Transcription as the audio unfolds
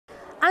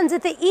Under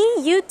the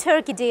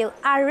EU-Turkey deal,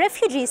 are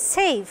refugees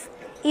safe?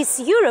 Is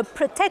Europe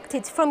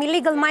protected from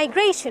illegal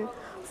migration?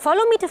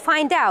 Follow me to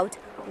find out.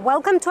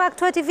 Welcome to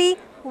Actua TV.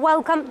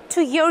 Welcome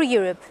to your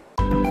Europe.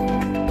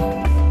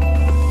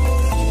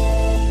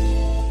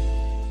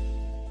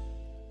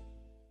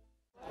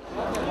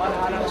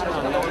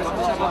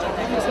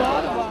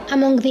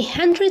 Among the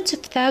hundreds of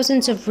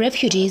thousands of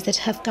refugees that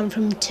have come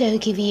from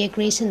Turkey via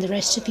Greece and the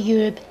rest of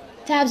Europe,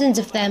 thousands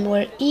of them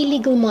were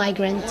illegal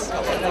migrants.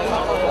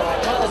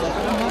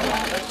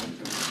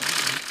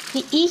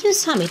 The EU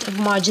summit of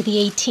March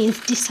the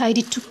 18th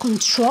decided to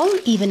control,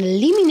 even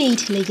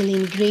eliminate illegal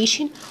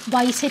immigration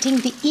by setting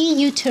the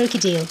EU-Turkey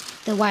deal,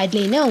 the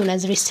widely known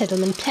as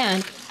resettlement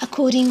plan,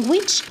 according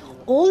which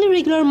all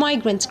irregular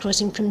migrants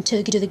crossing from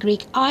Turkey to the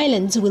Greek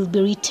islands will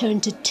be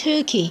returned to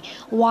Turkey,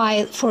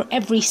 while for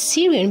every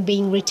Syrian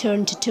being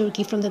returned to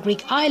Turkey from the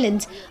Greek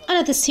islands,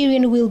 another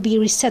Syrian will be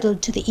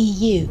resettled to the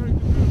EU.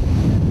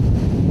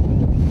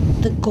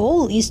 The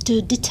goal is to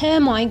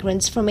deter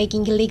migrants from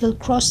making illegal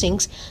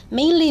crossings,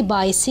 mainly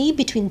by sea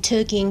between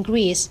Turkey and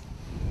Greece.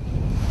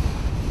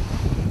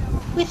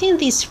 Within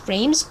these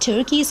frames,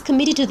 Turkey is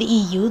committed to the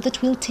EU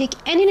that will take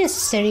any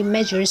necessary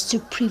measures to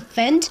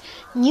prevent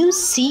new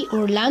sea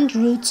or land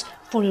routes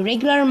for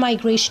irregular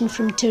migration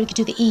from Turkey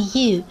to the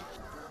EU.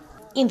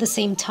 In the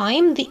same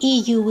time, the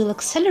EU will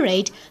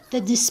accelerate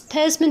the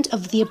disbursement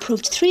of the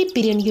approved €3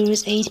 billion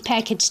aid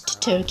package to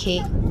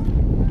Turkey.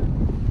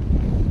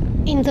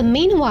 In the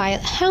meanwhile,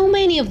 how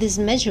many of these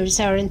measures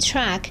are on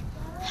track?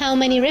 How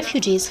many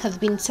refugees have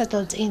been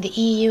settled in the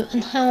EU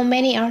and how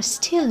many are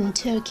still in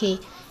Turkey?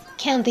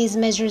 Can these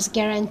measures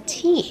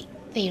guarantee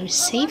their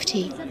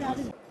safety?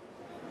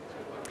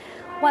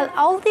 Well,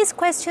 all these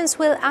questions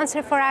will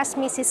answer for us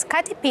Mrs.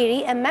 Kati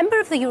Piri, a member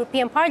of the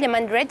European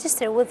Parliament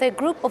registered with a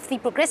group of the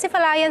Progressive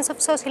Alliance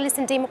of Socialists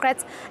and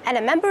Democrats and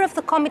a member of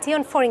the Committee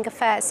on Foreign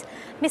Affairs.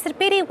 Mr.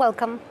 Piri,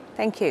 welcome.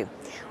 Thank you.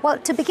 Well,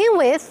 to begin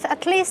with,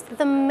 at least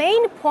the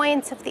main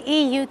points of the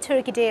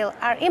EU-Turkey deal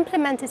are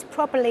implemented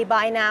properly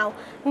by now,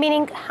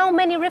 meaning how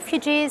many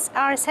refugees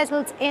are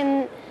settled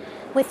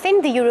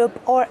within the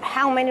Europe or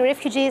how many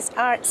refugees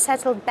are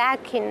settled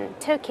back in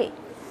Turkey?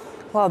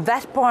 Well,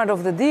 that part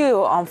of the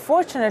deal,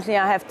 unfortunately,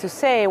 I have to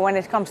say, when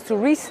it comes to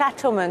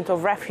resettlement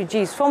of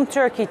refugees from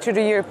Turkey to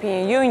the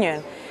European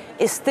Union,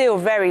 is still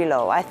very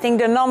low. I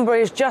think the number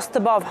is just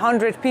above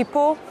 100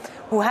 people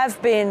who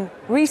have been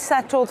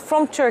resettled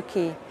from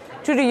Turkey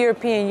to the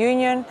European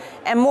Union,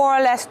 and more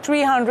or less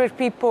 300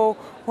 people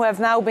who have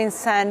now been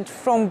sent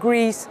from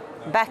Greece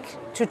back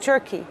to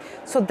Turkey.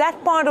 So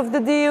that part of the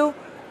deal,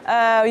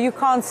 you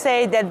can't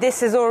say that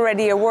this is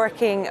already a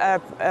work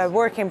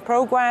in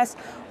progress.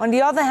 On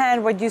the other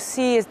hand, what you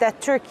see is that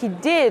Turkey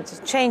did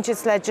change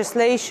its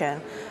legislation,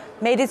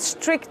 made it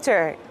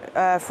stricter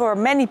for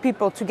many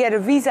people to get a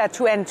visa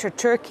to enter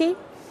Turkey.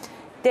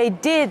 They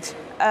did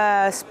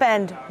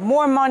spend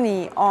more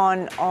money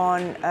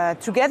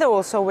together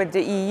also with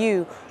the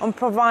EU, on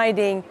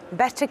providing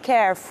better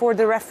care for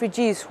the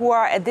refugees who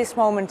are at this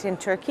moment in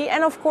Turkey.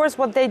 And of course,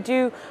 what they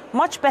do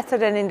much better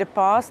than in the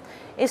past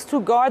is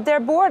to guard their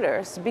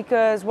borders,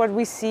 because what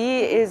we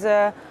see is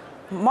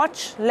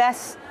much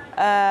less,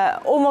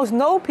 almost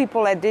no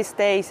people at this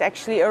stage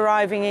actually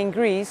arriving in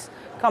Greece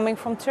coming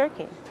from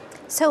Turkey.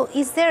 So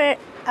is there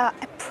a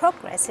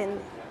progress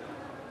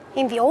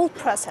in the old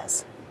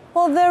process?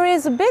 Well, there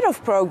is a bit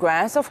of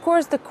progress. Of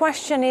course, the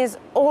question is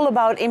all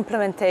about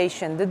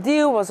implementation. The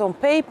deal was on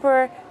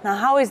paper. Now,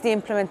 how is the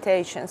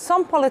implementation?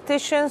 Some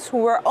politicians who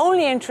were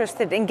only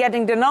interested in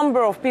getting the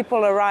number of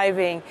people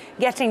arriving,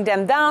 getting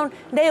them down,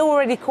 they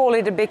already call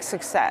it a big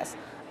success.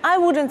 I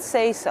wouldn't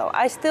say so.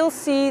 I still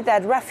see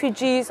that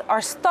refugees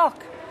are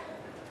stuck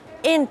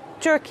in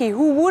Turkey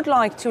who would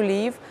like to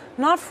leave.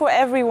 Not for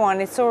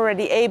everyone is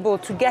already able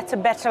to get a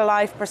better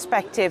life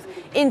perspective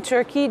in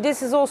Turkey.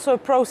 This is also a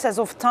process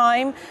of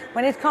time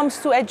when it comes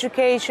to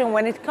education,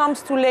 when it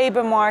comes to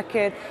labor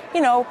market.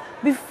 You know,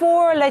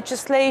 before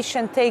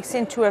legislation takes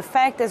into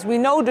effect, as we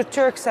know, the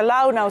Turks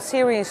allow now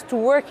Syrians to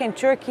work in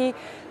Turkey,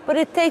 but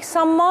it takes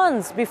some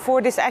months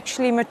before this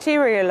actually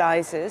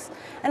materializes.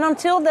 And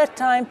until that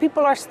time,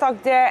 people are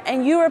stuck there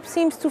and Europe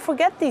seems to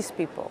forget these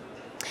people.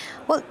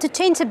 Well, to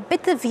change a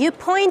bit the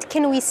viewpoint,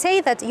 can we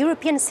say that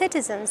European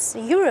citizens,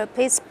 Europe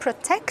is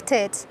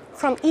protected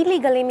from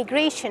illegal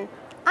immigration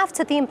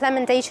after the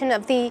implementation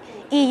of the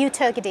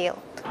EU-Turkey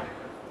deal?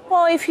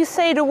 Well, if you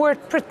say the word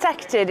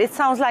protected, it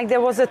sounds like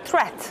there was a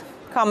threat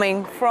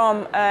coming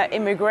from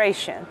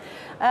immigration.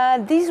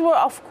 These were,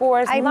 of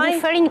course... I'm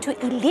referring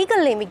to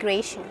illegal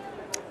immigration.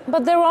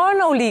 But there are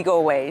no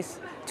legal ways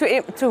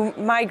to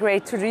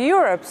migrate to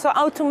Europe. So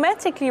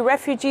automatically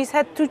refugees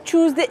had to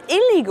choose the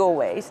illegal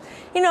ways.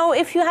 You know,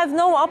 if you have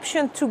no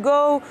option to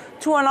go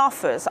to an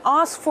office,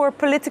 ask for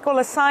political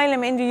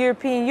asylum in the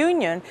European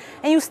Union,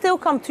 and you still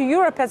come to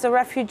Europe as a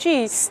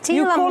refugee,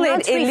 you call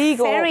it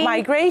illegal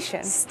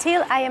migration.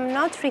 Still, I am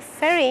not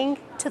referring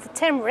to the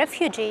term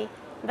refugee,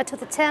 but to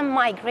the term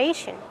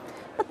migration.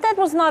 But that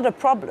was not a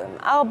problem.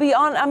 I'll be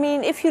on. I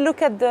mean, if you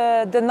look at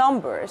the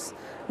numbers,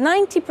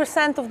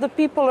 90% of the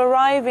people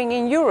arriving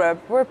in Europe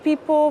were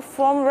people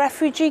from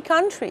refugee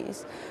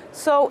countries.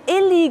 So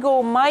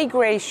illegal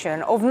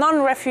migration of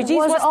non-refugees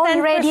was 10%.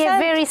 Already a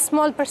very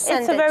small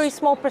percentage. It's a very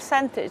small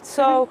percentage.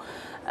 So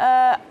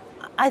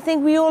I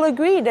think we all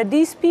agree that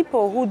these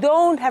people who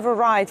don't have a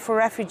right for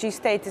refugee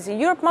status in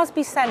Europe must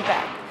be sent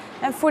back.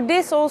 And for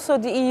this also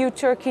the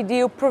EU-Turkey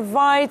deal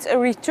provides a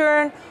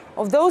return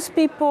of those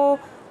people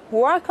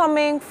who are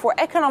coming for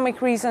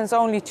economic reasons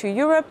only to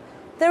Europe.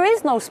 There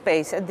is no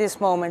space at this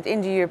moment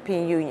in the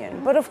European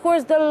Union. But of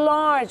course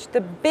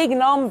the big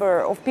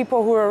number of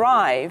people who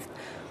arrived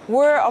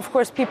were of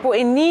course people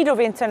in need of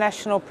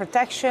international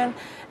protection.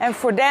 And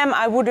for them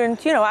I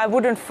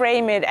wouldn't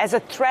frame it as a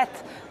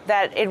threat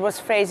that it was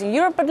facing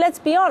Europe. But let's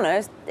be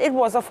honest, it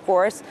was of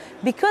course,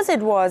 because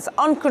it was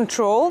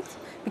uncontrolled,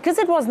 because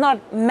it was not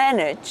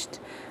managed.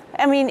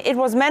 I mean, it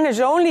was managed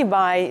only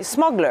by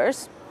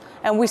smugglers.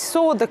 And we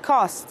saw the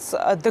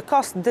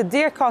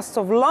dear costs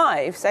of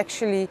lives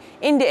actually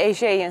in the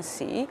Aegean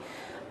Sea.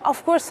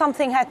 Of course,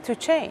 something had to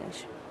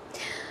change.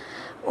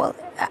 Well,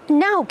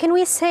 now can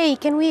we say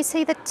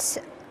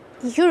that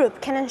Europe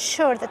can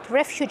ensure that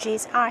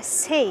refugees are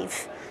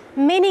safe,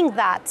 meaning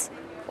that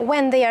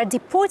when they are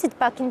deported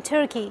back in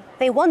Turkey,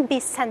 they won't be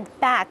sent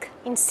back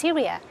in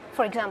Syria,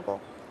 for example?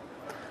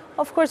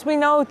 Of course, we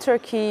know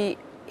Turkey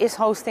is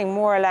hosting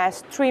more or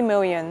less 3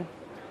 million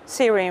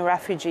Syrian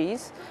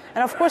refugees.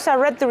 And of course I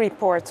read the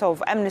reports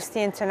of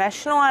Amnesty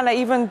International,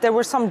 and there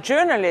were some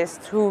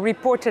journalists who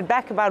reported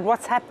back about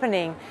what's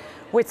happening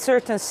with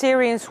certain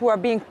Syrians who are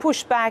being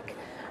pushed back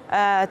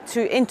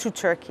into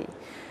Turkey.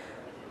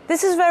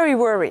 This is very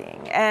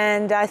worrying,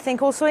 and I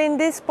think also in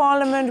this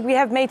Parliament we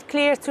have made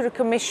clear to the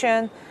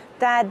Commission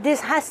that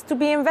this has to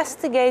be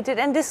investigated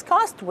and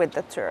discussed with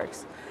the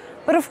Turks.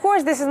 But of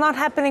course this is not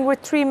happening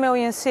with 3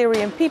 million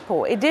Syrian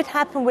people. It did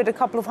happen with a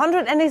couple of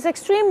hundred, and it's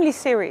extremely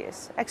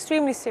serious,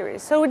 extremely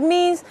serious. So it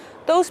means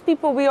those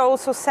people we are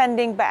also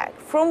sending back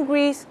from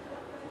Greece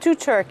to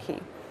Turkey.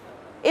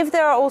 If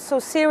there are also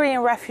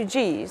Syrian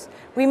refugees,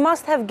 we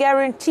must have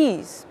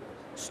guarantees,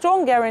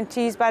 strong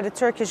guarantees by the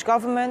Turkish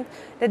government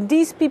that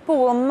these people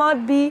will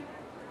not be,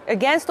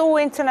 against all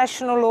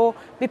international law,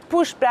 be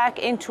pushed back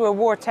into a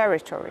war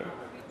territory.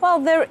 Well,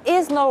 there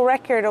is no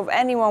record of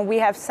anyone we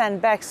have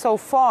sent back so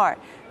far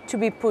to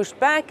be pushed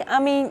back. I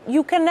mean,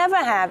 you can never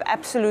have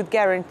absolute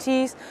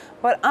guarantees,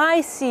 but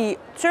I see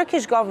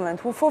Turkish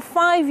government who for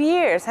 5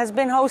 years has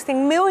been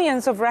hosting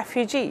millions of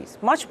refugees,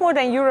 much more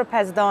than Europe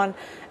has done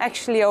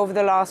actually over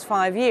the last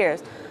 5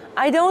 years.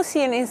 I don't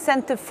see an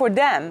incentive for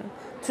them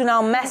to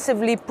now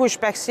massively push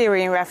back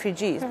Syrian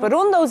refugees. But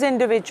on those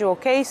individual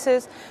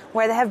cases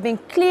where there have been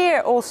clear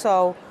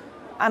also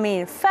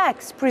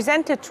facts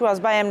presented to us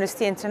by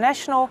Amnesty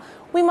International,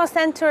 we must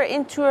enter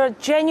into a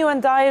genuine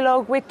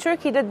dialogue with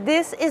Turkey that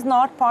this is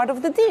not part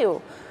of the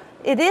deal.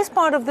 It is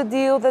part of the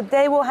deal that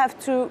they will have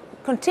to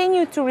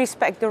continue to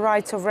respect the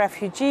rights of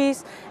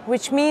refugees,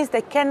 which means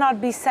they cannot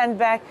be sent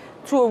back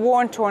to a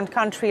war-torn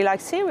country like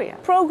Syria.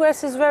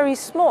 Progress is very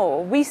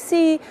small.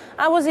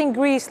 I was in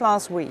Greece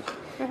last week,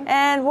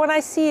 and what I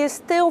see is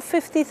still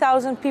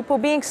 50,000 people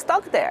being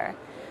stuck there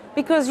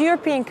because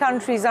European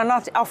countries are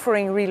not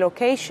offering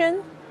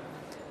relocation.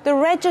 The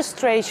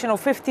registration of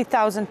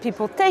 50,000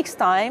 people takes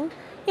time.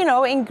 You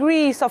know, in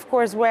Greece, of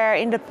course, where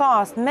in the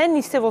past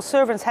many civil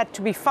servants had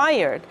to be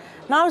fired,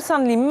 now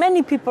suddenly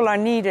many people are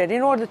needed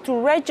in order to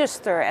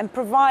register and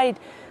provide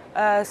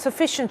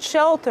sufficient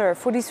shelter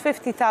for these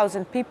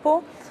 50,000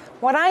 people.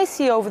 What I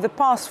see over the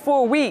past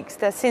 4 weeks,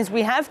 that since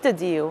we have the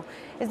deal,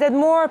 is that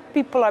more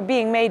people are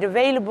being made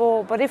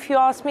available, but if you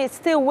ask me, it's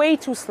still way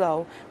too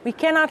slow. We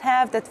cannot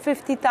have that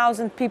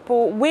 50,000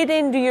 people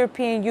within the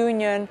European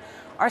Union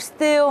are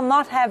still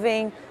not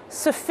having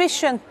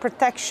sufficient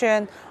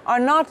protection,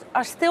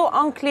 are still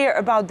unclear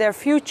about their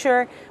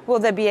future. Will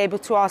they be able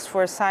to ask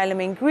for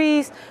asylum in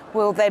Greece?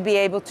 Will they be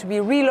able to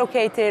be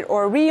relocated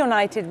or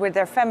reunited with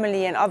their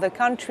family in other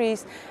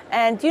countries?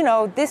 And you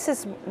know, this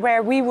is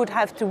where we would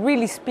have to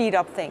really speed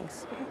up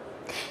things.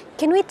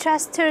 Can we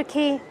trust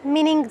Turkey,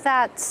 meaning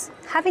that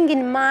having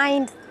in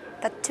mind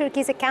that Turkey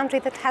is a country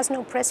that has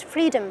no press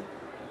freedom?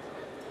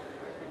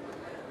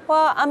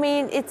 Well, I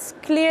mean, it's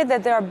clear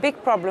that there are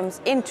big problems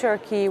in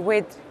Turkey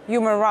with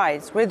human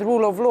rights, with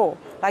rule of law.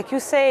 Like you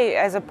say,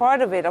 as a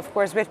part of it, of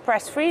course, with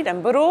press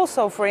freedom, but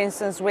also, for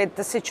instance, with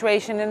the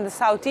situation in the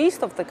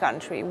southeast of the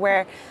country,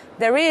 where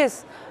there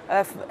is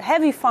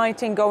heavy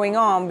fighting going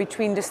on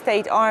between the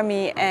state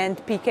army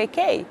and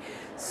PKK.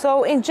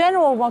 So in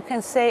general, one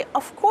can say,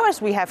 of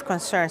course, we have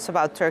concerns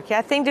about Turkey.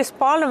 I think this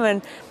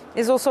parliament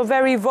is also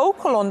very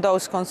vocal on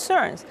those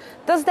concerns.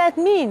 Does that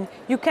mean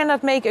you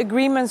cannot make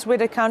agreements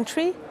with a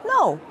country?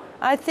 No.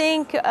 I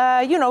think,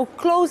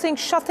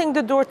 shutting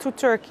the door to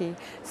Turkey,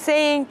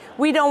 saying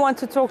we don't want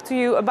to talk to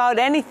you about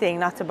anything,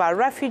 not about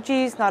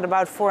refugees, not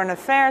about foreign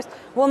affairs,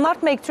 will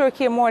not make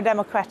Turkey a more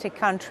democratic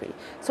country.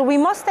 So we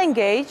must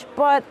engage,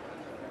 but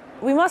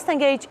we must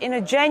engage in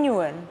a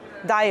genuine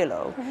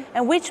dialogue.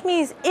 And which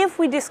means if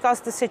we discuss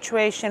the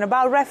situation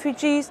about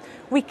refugees,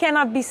 we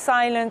cannot be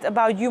silent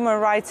about human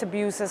rights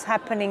abuses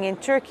happening in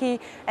Turkey.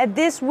 At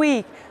this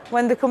week,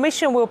 when the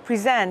Commission will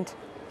present,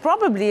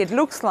 probably it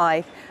looks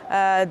like,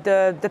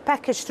 the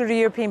package to the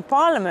European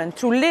Parliament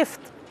to lift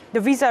the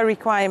visa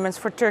requirements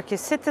for Turkish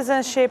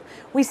citizenship,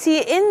 we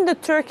see in the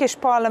Turkish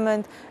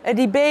Parliament a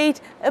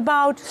debate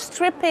about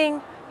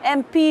stripping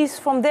MPs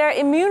from their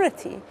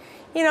immunity.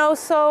 You know,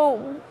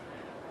 so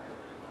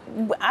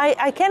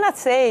I cannot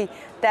say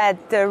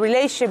that the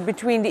relationship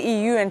between the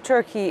EU and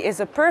Turkey is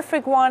a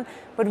perfect one,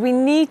 but we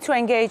need to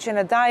engage in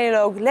a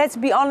dialogue. Let's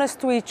be honest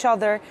to each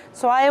other.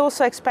 So I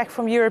also expect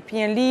from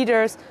European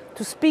leaders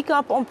to speak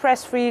up on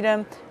press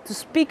freedom, to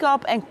speak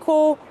up and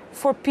call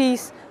for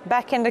peace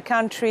back in the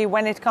country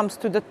when it comes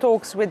to the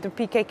talks with the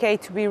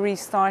PKK to be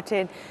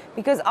restarted,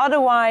 because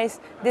otherwise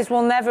this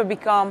will never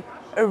become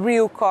a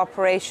real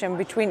cooperation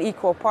between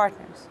equal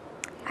partners.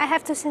 I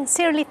have to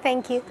sincerely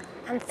thank you,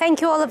 and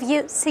thank you all of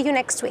you. See you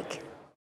next week.